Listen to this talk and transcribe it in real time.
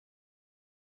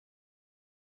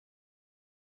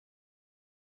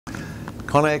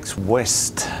WestCONnex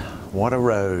West, what a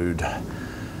road.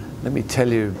 Let me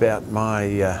tell you about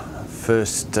my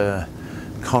first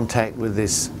contact with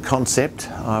this concept.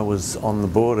 I was on the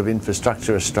board of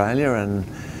Infrastructure Australia, and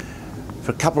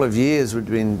for a couple of years we'd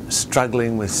been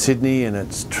struggling with Sydney and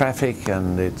its traffic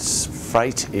and its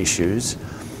freight issues,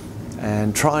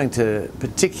 and trying to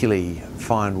particularly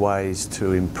find ways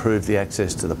to improve the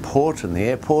access to the port and the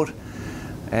airport.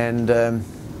 And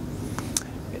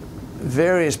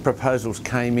various proposals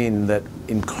came in that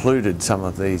included some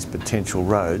of these potential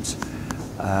roads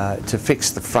to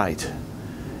fix the freight.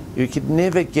 You could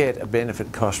never get a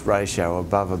benefit cost ratio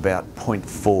above about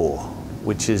 0.4,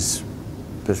 which is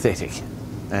pathetic,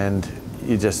 and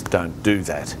you just don't do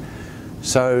that.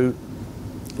 So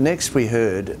next we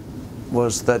heard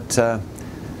was that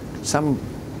some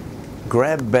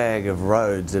grab bag of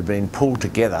roads had been pulled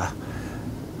together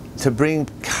to bring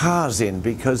cars in,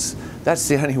 because that's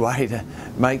the only way to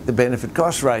make the benefit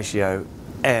cost ratio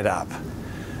add up.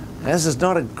 This is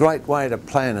not a great way to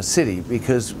plan a city,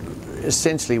 because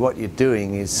essentially what you're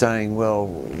doing is saying, well,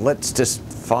 let's just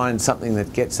find something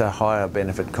that gets a higher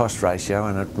benefit cost ratio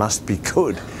and it must be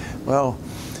good. Well,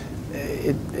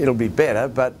 it'll be better,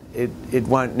 but it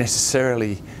won't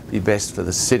necessarily be best for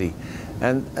the city.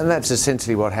 And that's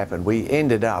essentially what happened. We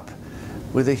ended up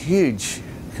with a huge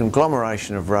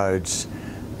conglomeration of roads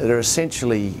that are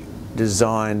essentially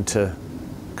designed to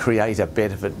create a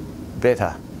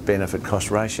better benefit cost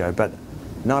ratio, but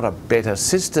not a better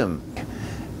system.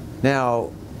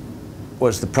 Now,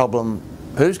 was the problem,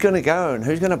 who's going to go and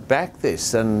who's going to back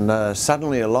this? And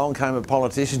suddenly along came a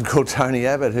politician called Tony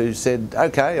Abbott who said,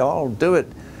 okay, I'll do it.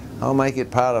 I'll make it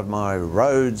part of my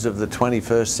roads of the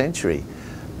 21st century.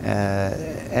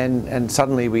 And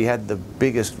suddenly we had the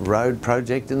biggest road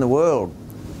project in the world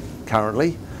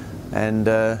currently, and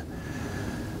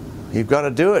you've got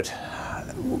to do it.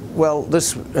 Well,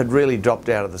 this had really dropped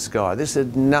out of the sky. This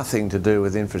had nothing to do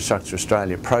with Infrastructure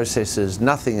Australia processes,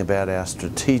 nothing about our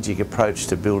strategic approach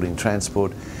to building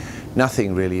transport,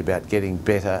 nothing really about getting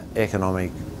better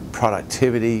economic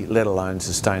productivity, let alone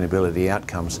sustainability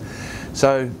outcomes.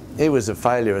 So it was a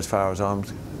failure as far as I'm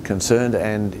concerned,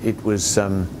 and it was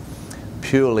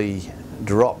purely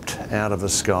dropped out of the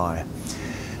sky.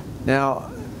 Now,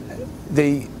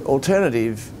 the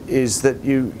alternative is that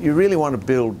you really want to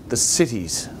build the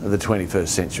cities of the 21st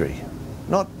century,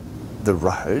 not the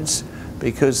roads,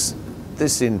 because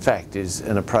this in fact is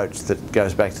an approach that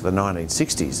goes back to the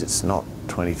 1960s. It's not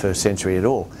 21st century at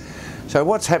all. So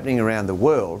what's happening around the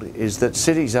world is that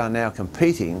cities are now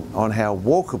competing on how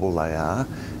walkable they are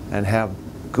and how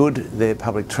good their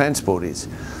public transport is,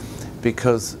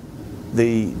 because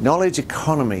the knowledge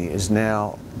economy is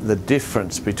now the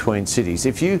difference between cities.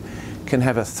 If you can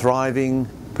have a thriving,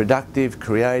 productive,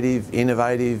 creative,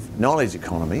 innovative knowledge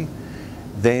economy,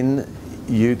 then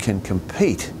you can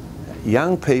compete.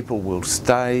 Young people will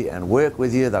stay and work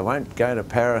with you. They won't go to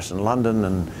Paris and London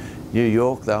and New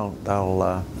York.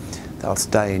 They'll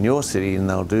stay in your city and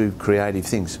they'll do creative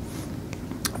things.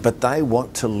 But they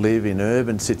want to live in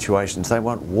urban situations. They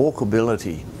want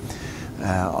walkability.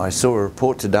 I saw a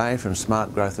report today from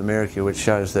Smart Growth America which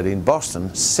shows that in Boston,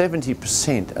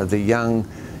 70% of the young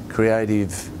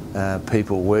creative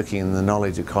people working in the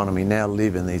knowledge economy now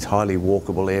live in these highly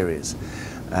walkable areas.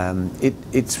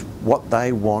 It's what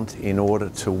they want in order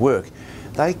to work.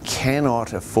 They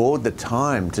cannot afford the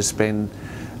time to spend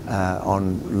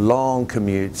on long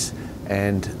commutes,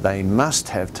 and they must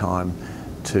have time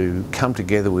to come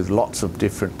together with lots of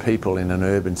different people in an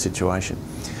urban situation.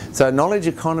 So knowledge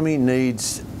economy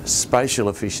needs spatial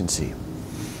efficiency,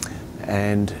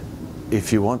 and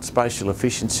if you want spatial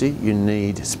efficiency, you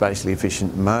need spatially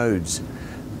efficient modes.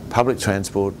 Public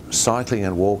transport, cycling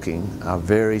and walking are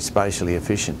very spatially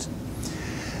efficient.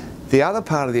 The other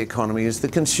part of the economy is the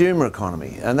consumer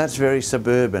economy, and that's very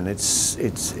suburban.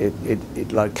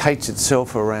 It locates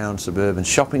itself around suburban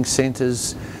shopping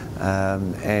centres,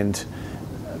 and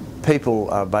people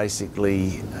are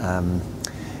basically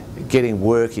getting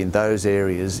work in those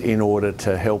areas in order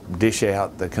to help dish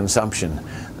out the consumption.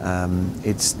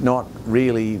 It's not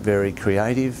really very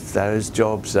creative. Those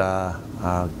jobs are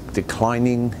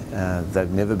declining.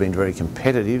 They've never been very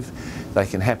competitive. They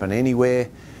can happen anywhere,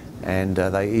 and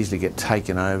they easily get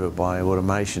taken over by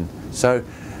automation. So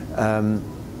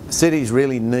cities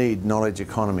really need knowledge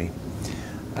economy.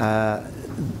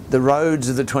 The roads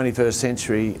of the 21st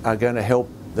century are going to help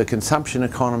the consumption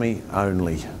economy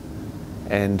only,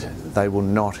 and they will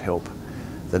not help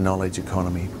the knowledge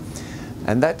economy.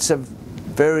 And that's a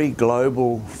very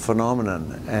global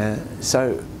phenomenon.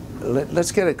 So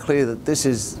let's get it clear that this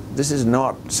is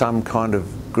not some kind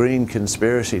of green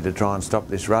conspiracy to try and stop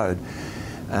this road.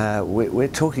 we're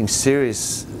talking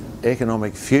serious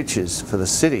economic futures for the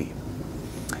city.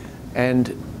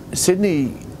 And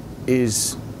Sydney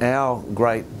is our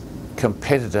great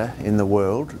competitor in the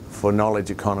world for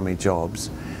knowledge economy jobs.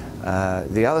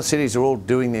 The other cities are all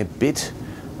doing their bit,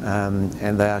 and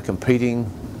they are competing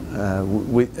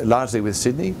largely with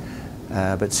Sydney.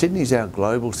 But Sydney's our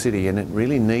global city, and it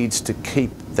really needs to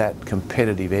keep that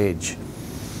competitive edge.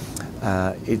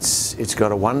 It's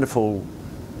got a wonderful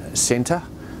centre,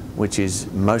 which is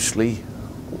mostly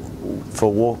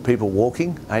for people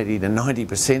walking. 80 to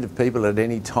 90% of people at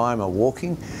any time are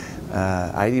walking.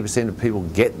 80% of people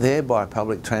get there by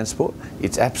public transport.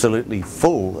 It's absolutely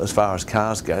full as far as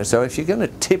cars go. So if you're going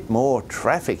to tip more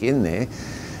traffic in there,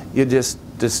 you're just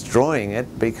destroying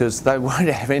it, because they won't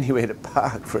have anywhere to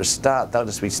park for a start. They'll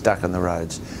just be stuck on the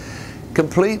roads.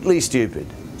 Completely stupid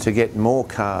to get more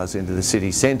cars into the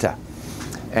city centre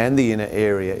and the inner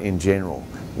area in general,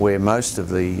 where most of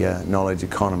the knowledge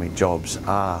economy jobs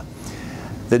are.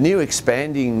 The new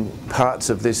expanding parts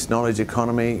of this knowledge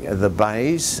economy, the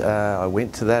bays, I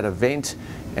went to that event,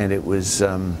 and it was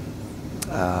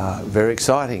very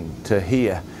exciting to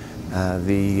hear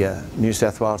the New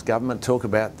South Wales government talk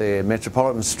about their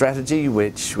metropolitan strategy,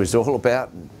 which was all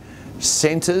about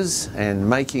centres and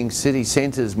making city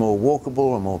centres more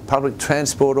walkable and more public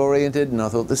transport oriented. And I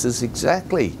thought, this is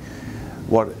exactly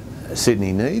what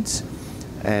Sydney needs.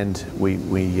 And we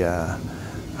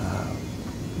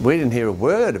didn't hear a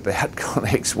word about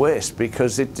CONnex West,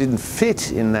 because it didn't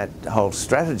fit in that whole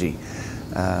strategy.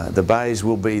 The bays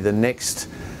will be the next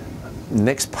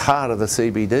part of the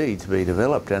CBD to be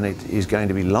developed, and it is going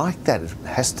to be like that. It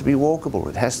has to be walkable.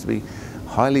 It has to be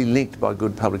highly linked by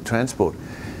good public transport.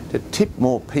 To tip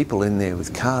more people in there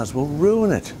with cars will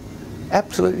ruin it.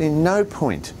 Absolutely no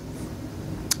point.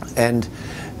 And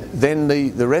then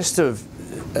the rest of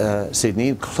Sydney,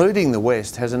 including the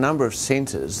West, has a number of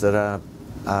centres that are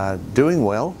doing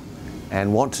well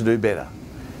and want to do better.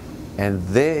 And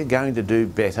they're going to do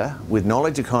better with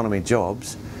knowledge economy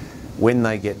jobs when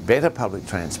they get better public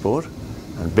transport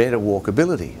and better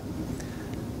walkability.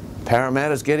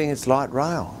 Parramatta's getting its light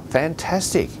rail.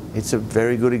 Fantastic. It's a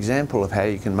very good example of how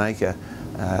you can make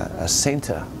a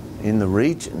centre in the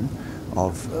region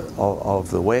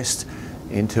of the West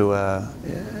into a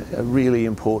really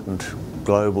important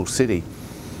global city.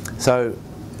 So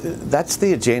that's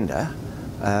the agenda,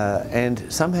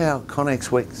 and somehow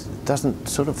CONnex West doesn't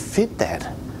sort of fit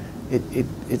that.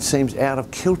 It seems out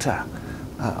of kilter.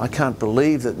 I can't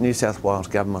believe that New South Wales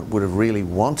government would have really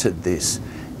wanted this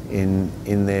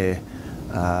in their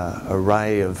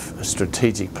array of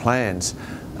strategic plans.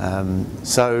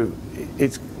 So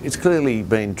it's clearly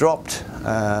been dropped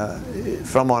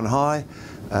from on high.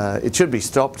 It should be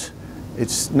stopped.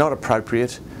 It's not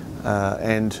appropriate,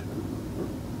 and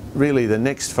really the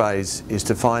next phase is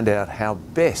to find out how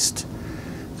best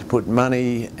to put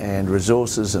money and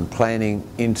resources and planning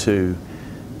into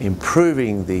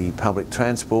improving the public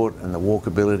transport and the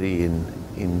walkability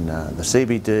in the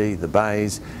CBD, the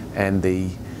bays, and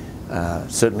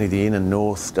certainly the inner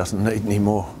north doesn't need any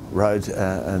more roads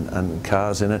and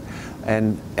cars in it,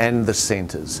 and the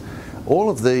centres. All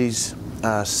of these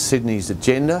are Sydney's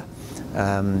agenda,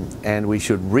 and we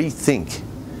should rethink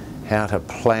how to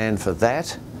plan for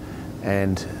that.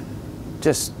 And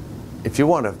just, if you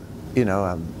want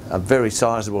a very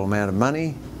sizable amount of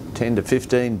money, 10 to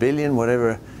 15 billion,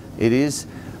 whatever it is,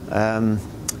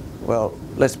 well,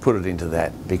 let's put it into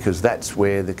that, because that's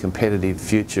where the competitive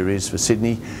future is for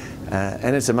Sydney,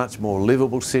 and it's a much more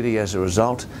livable city as a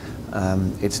result.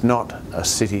 It's not a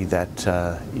city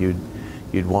that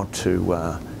you'd want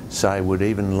to say would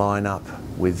even line up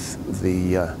with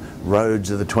the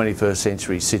roads of the 21st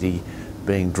century city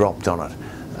being dropped on it.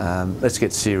 Let's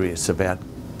get serious about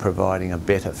providing a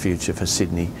better future for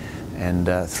Sydney and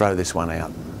throw this one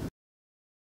out.